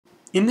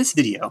In this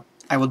video,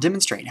 I will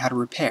demonstrate how to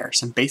repair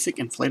some basic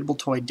inflatable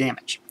toy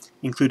damage,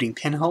 including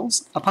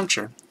pinholes, a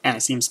puncture, and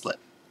a seam split.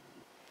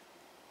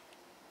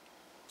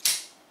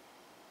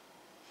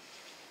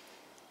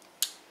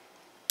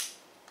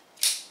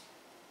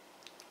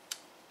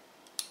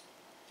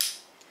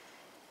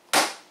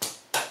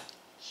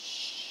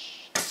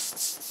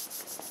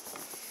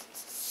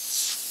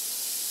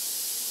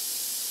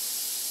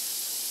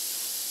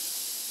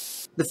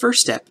 The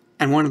first step,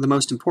 and one of the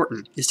most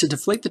important, is to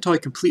deflate the toy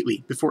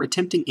completely before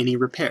attempting any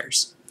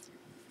repairs.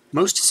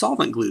 Most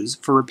solvent glues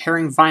for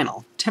repairing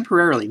vinyl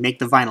temporarily make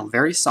the vinyl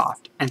very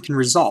soft and can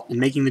result in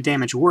making the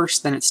damage worse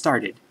than it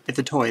started if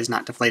the toy is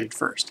not deflated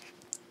first.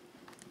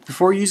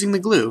 Before using the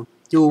glue,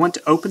 you will want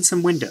to open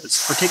some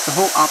windows or take the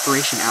whole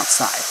operation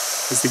outside,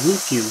 as the glue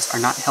fumes are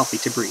not healthy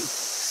to breathe.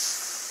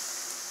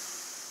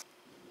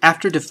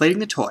 After deflating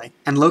the toy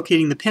and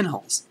locating the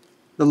pinholes,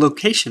 the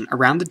location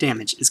around the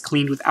damage is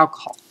cleaned with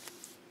alcohol.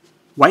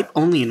 Wipe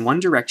only in one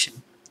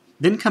direction,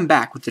 then come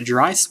back with a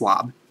dry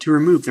swab to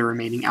remove the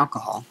remaining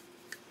alcohol.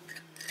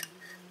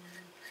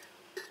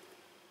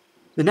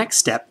 The next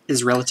step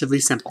is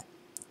relatively simple.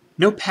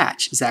 No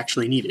patch is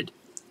actually needed.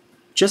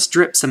 Just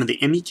drip some of the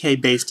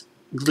MEK-based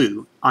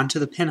glue onto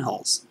the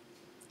pinholes.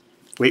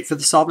 Wait for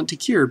the solvent to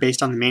cure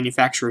based on the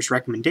manufacturer's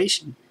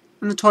recommendation,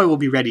 and the toy will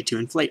be ready to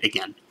inflate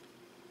again.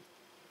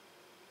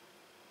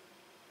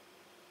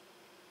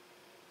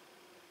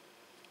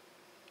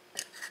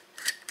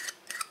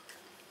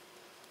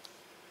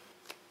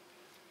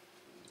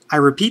 I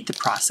repeat the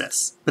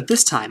process, but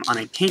this time on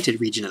a painted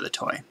region of the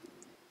toy.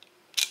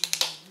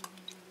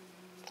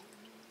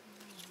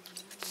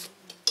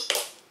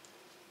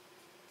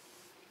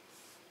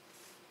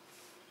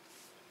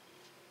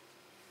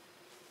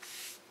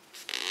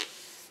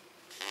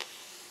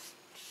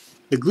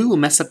 The glue will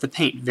mess up the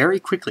paint very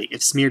quickly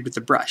if smeared with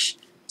the brush,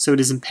 so it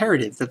is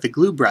imperative that the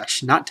glue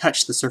brush not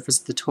touch the surface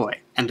of the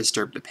toy and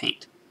disturb the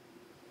paint.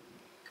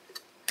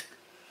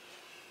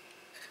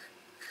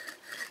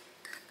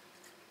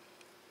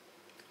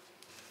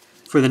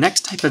 For the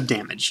next type of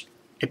damage,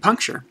 a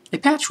puncture, a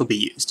patch will be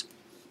used.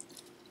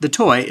 The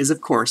toy is of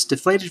course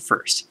deflated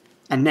first,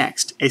 and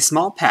next a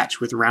small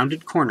patch with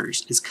rounded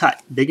corners is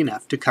cut big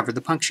enough to cover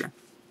the puncture.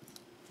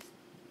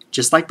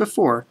 Just like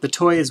before, the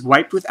toy is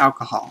wiped with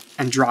alcohol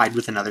and dried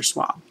with another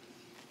swab.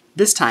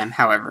 This time,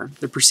 however,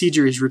 the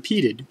procedure is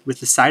repeated with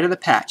the side of the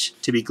patch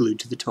to be glued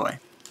to the toy.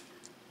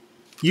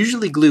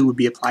 Usually glue would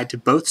be applied to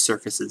both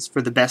surfaces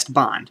for the best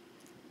bond,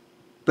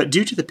 but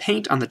due to the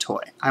paint on the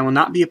toy, I will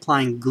not be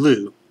applying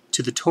glue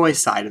to the toy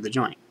side of the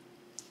joint.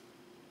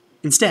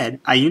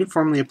 Instead, I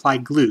uniformly apply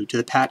glue to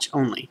the patch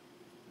only.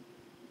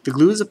 The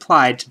glue is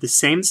applied to the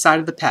same side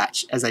of the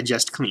patch as I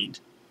just cleaned.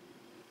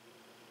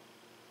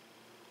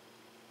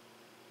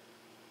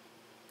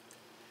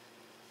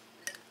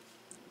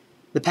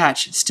 The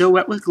patch, still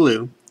wet with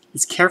glue,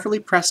 is carefully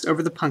pressed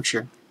over the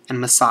puncture and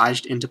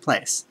massaged into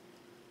place.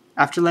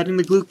 After letting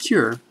the glue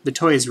cure, the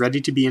toy is ready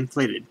to be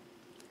inflated.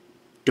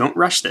 Don't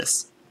rush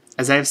this.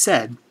 As I have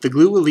said, the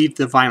glue will leave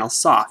the vinyl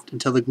soft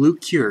until the glue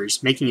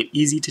cures, making it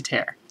easy to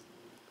tear.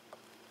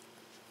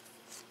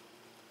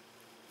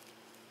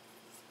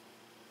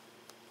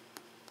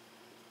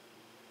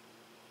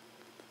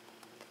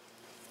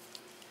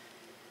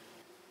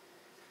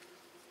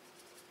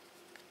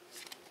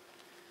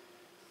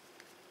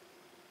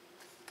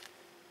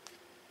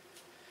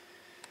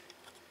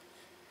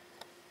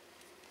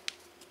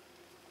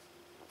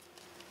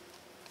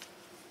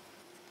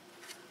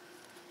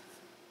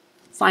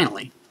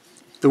 Finally,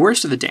 the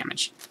worst of the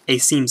damage, a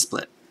seam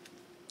split.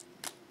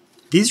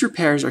 These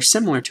repairs are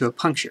similar to a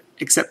puncture,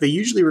 except they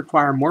usually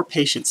require more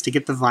patience to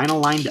get the vinyl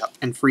lined up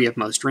and free of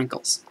most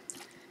wrinkles.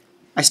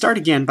 I start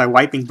again by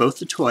wiping both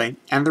the toy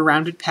and the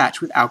rounded patch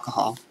with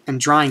alcohol and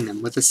drying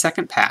them with a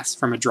second pass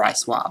from a dry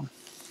swab.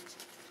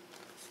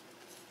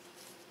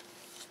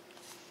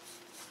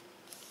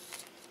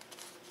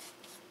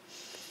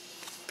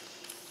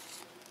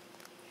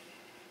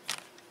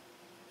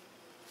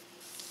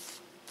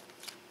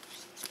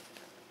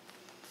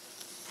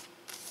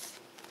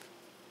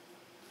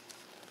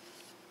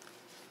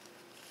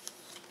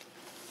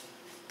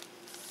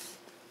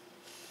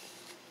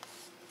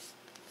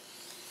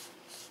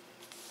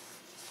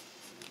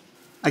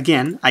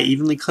 Again, I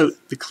evenly coat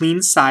the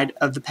clean side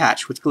of the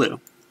patch with glue.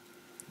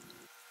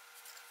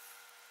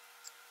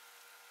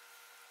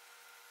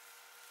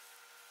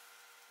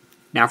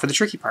 Now for the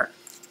tricky part.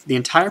 The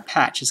entire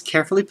patch is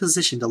carefully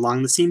positioned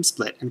along the seam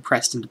split and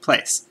pressed into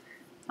place.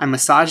 I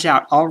massage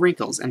out all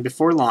wrinkles, and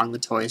before long the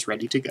toy is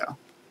ready to go.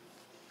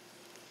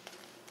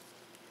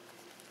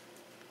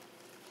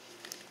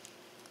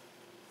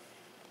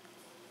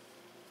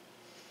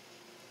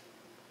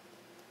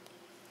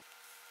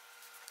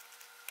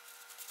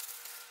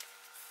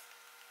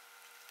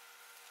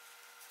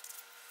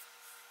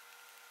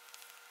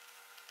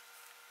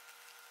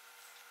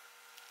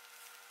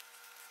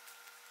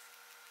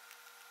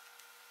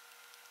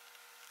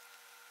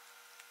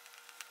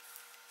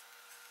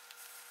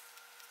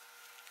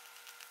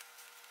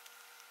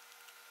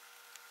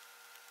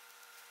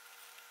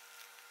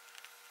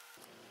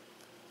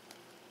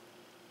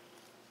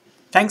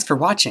 Thanks for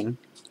watching,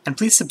 and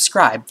please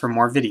subscribe for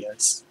more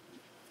videos.